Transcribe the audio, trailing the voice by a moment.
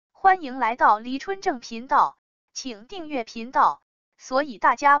欢迎来到黎春正频道，请订阅频道，所以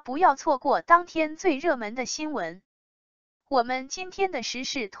大家不要错过当天最热门的新闻。我们今天的时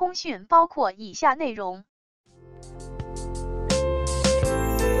事通讯包括以下内容。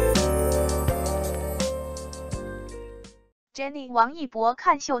Jennie王一博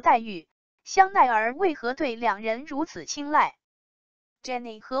看秀待遇，香奈儿为何对两人如此青睐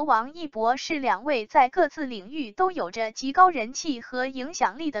？Jennie和王一博是两位在各自领域都有着极高人气和影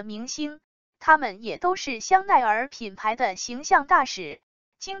响力的明星，他们也都是香奈儿品牌的形象大使，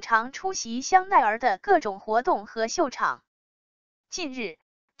经常出席香奈儿的各种活动和秀场。近日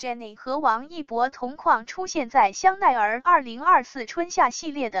 ，Jennie和王一博同框出现在香奈儿2024春夏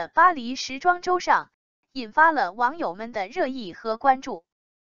系列的巴黎时装周上，引发了网友们的热议和关注。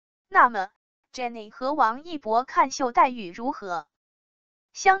那么 ，Jennie和王一博看秀待遇如何？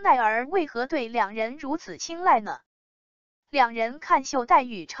香奈儿为何对两人如此青睐呢？两人看秀待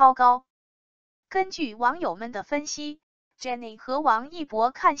遇超高。根据网友们的分析 ，Jennie和王一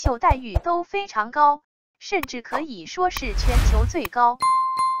博看秀待遇都非常高，甚至可以说是全球最高。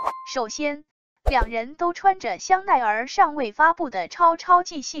首先，两人都穿着香奈儿尚未发布的超超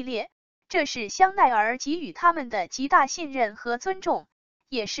季系列，这是香奈儿给予他们的极大信任和尊重，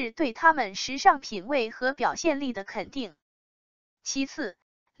也是对他们时尚品味和表现力的肯定。其次，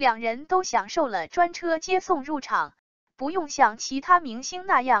两人都享受了专车接送入场，不用像其他明星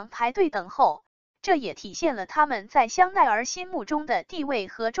那样排队等候，这也体现了他们在香奈儿心目中的地位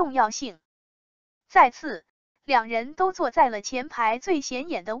和重要性。再次，两人都坐在了前排最显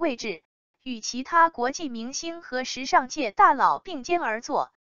眼的位置，与其他国际明星和时尚界大佬并肩而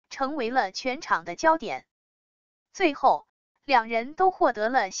坐，成为了全场的焦点。最后，两人都获得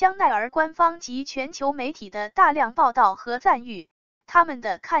了香奈儿官方及全球媒体的大量报道和赞誉，他们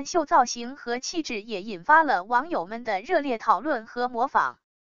的看秀造型和气质也引发了网友们的热烈讨论和模仿。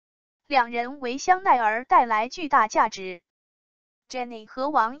两人为香奈儿带来巨大价值。Jennie和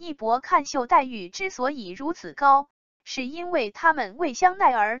王一博看秀待遇之所以如此高，是因为他们为香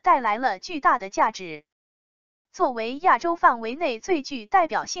奈儿带来了巨大的价值。作为亚洲范围内最具代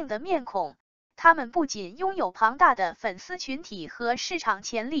表性的面孔，他们不仅拥有庞大的粉丝群体和市场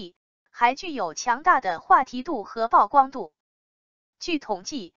潜力，还具有强大的话题度和曝光度。据统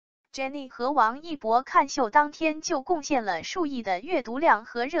计 ，Jennie和王一博看秀当天就贡献了数亿的阅读量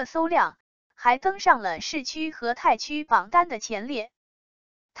和热搜量，还登上了市区和泰区榜单的前列。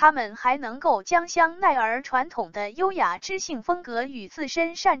他们还能够将香奈儿传统的优雅知性风格与自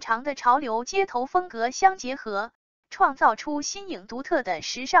身擅长的潮流街头风格相结合，创造出新颖独特的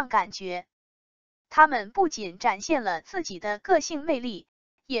时尚感觉。他们不仅展现了自己的个性魅力，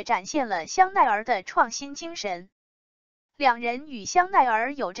也展现了香奈儿的创新精神。两人与香奈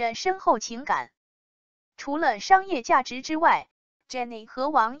儿有着深厚情感。除了商业价值之外 ，Jennie和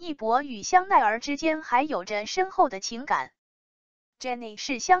王一博与香奈儿之间还有着深厚的情感。Jennie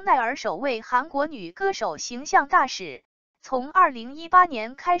是香奈儿首位韩国女歌手形象大使，从2018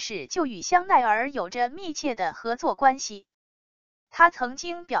年开始就与香奈儿有着密切的合作关系。她曾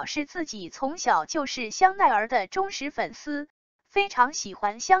经表示自己从小就是香奈儿的忠实粉丝，非常喜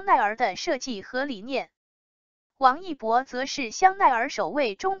欢香奈儿的设计和理念。王一博则是香奈儿首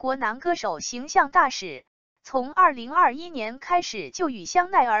位中国男歌手形象大使，从2021年开始就与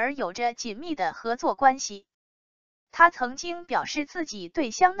香奈儿有着紧密的合作关系。他曾经表示自己对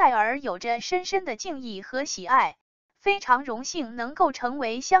香奈儿有着深深的敬意和喜爱，非常荣幸能够成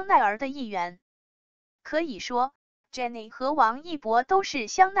为香奈儿的一员。可以说 ，Jennie 和王一博都是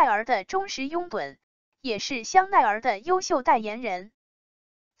香奈儿的忠实拥趸，也是香奈儿的优秀代言人。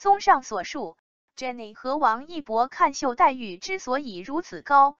综上所述，Jennie 和王一博看秀待遇之所以如此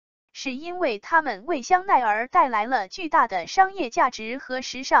高，是因为他们为香奈儿带来了巨大的商业价值和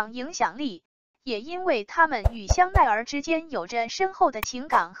时尚影响力，也因为他们与香奈儿之间有着深厚的情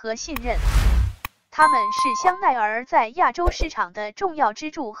感和信任。他们是香奈儿在亚洲市场的重要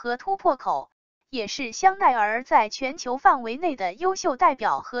支柱和突破口，也是香奈儿在全球范围内的优秀代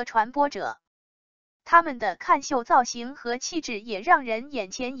表和传播者。他们的看秀造型和气质也让人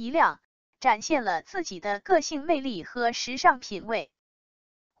眼前一亮，展现了自己的个性魅力和时尚品味。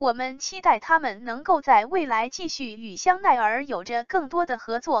我们期待他们能够在未来继续与香奈儿有着更多的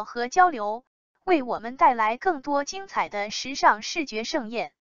合作和交流，为我们带来更多精彩的时尚视觉盛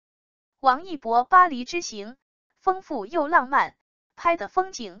宴。王一博巴黎之行，丰富又浪漫，拍的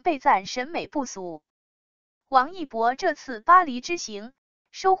风景被赞审美不俗。王一博这次巴黎之行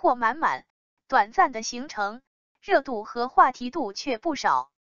收获满满，短暂的行程，热度和话题度却不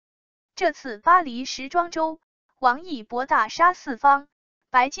少。这次巴黎时装周，王一博大杀四方，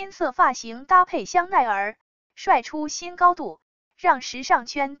白金色发型搭配香奈儿，帅出新高度，让时尚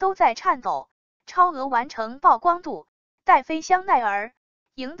圈都在颤抖，超额完成曝光度，带飞香奈儿，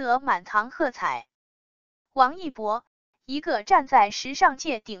赢得满堂喝彩。王一博，一个站在时尚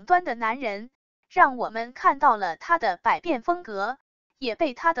界顶端的男人，让我们看到了他的百变风格，也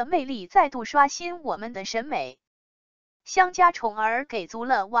被他的魅力再度刷新我们的审美。香家宠儿给足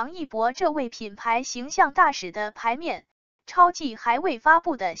了王一博这位品牌形象大使的牌面，超季还未发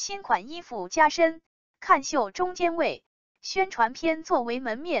布的新款衣服加身，看秀中间位，宣传片作为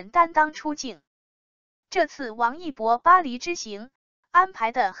门面担当出镜。这次王一博巴黎之行安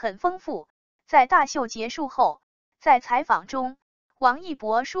排的很丰富，在大秀结束后，在采访中，王一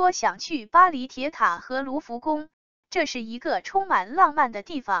博说想去巴黎铁塔和卢浮宫，这是一个充满浪漫的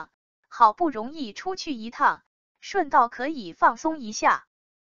地方，好不容易出去一趟，顺道可以放松一下。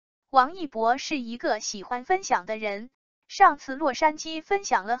王一博是一个喜欢分享的人，上次洛杉矶分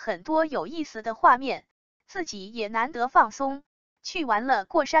享了很多有意思的画面，自己也难得放松，去玩了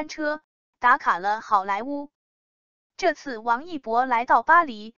过山车，打卡了好莱坞。这次王一博来到巴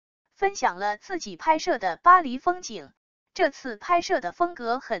黎，分享了自己拍摄的巴黎风景，这次拍摄的风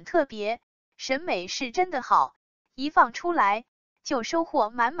格很特别，审美是真的好，一放出来就收获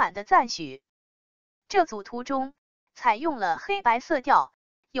满满的赞许。这组图中采用了黑白色调，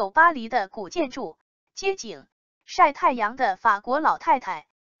有巴黎的古建筑、街景、晒太阳的法国老太太，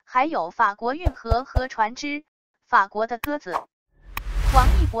还有法国运河和船只、法国的鸽子。王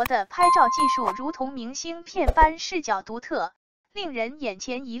一博的拍照技术如同明信片般视角独特，令人眼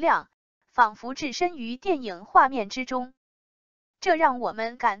前一亮，仿佛置身于电影画面之中。这让我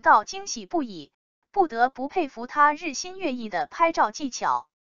们感到惊喜不已，不得不佩服他日新月异的拍照技巧。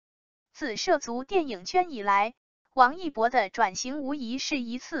自涉足电影圈以来，王一博的转型无疑是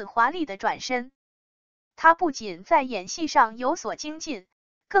一次华丽的转身。他不仅在演戏上有所精进，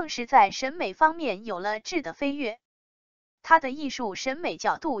更是在审美方面有了质的飞跃。他的艺术审美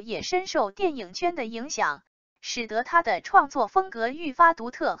角度也深受电影圈的影响，使得他的创作风格愈发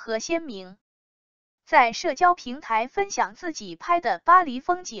独特和鲜明。在社交平台分享自己拍的巴黎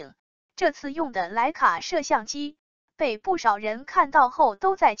风景，这次用的徕卡摄像机，被不少人看到后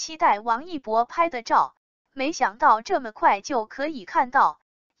都在期待王一博拍的照，没想到这么快就可以看到，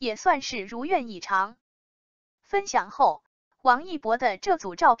也算是如愿以偿。分享后，王一博的这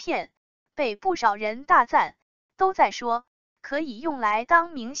组照片被不少人大赞，都在说可以用来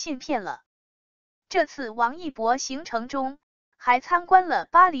当明信片了。这次王一博行程中还参观了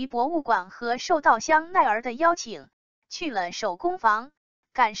巴黎博物馆和受到香奈儿的邀请，去了手工坊，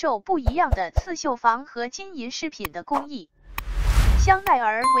感受不一样的刺绣坊和金银饰品的工艺。香奈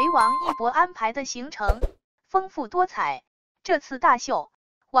儿为王一博安排的行程丰富多彩，这次大秀，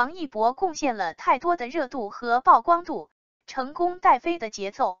王一博贡献了太多的热度和曝光度，成功带飞的节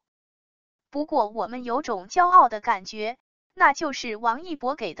奏。不过我们有种骄傲的感觉，那就是王一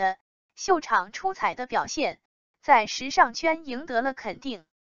博给的秀场出彩的表现，在时尚圈赢得了肯定。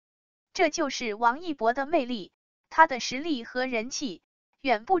这就是王一博的魅力，他的实力和人气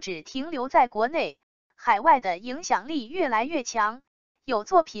远不止停留在国内，海外的影响力越来越强，有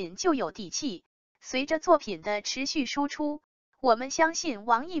作品就有底气，随着作品的持续输出，我们相信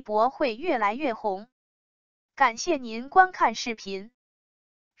王一博会越来越红。感谢您观看视频。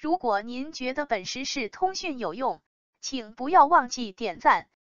如果您觉得本时事通讯有用，请不要忘记点赞、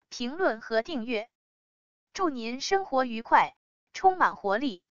评论和订阅。祝您生活愉快，充满活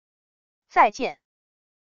力。再见。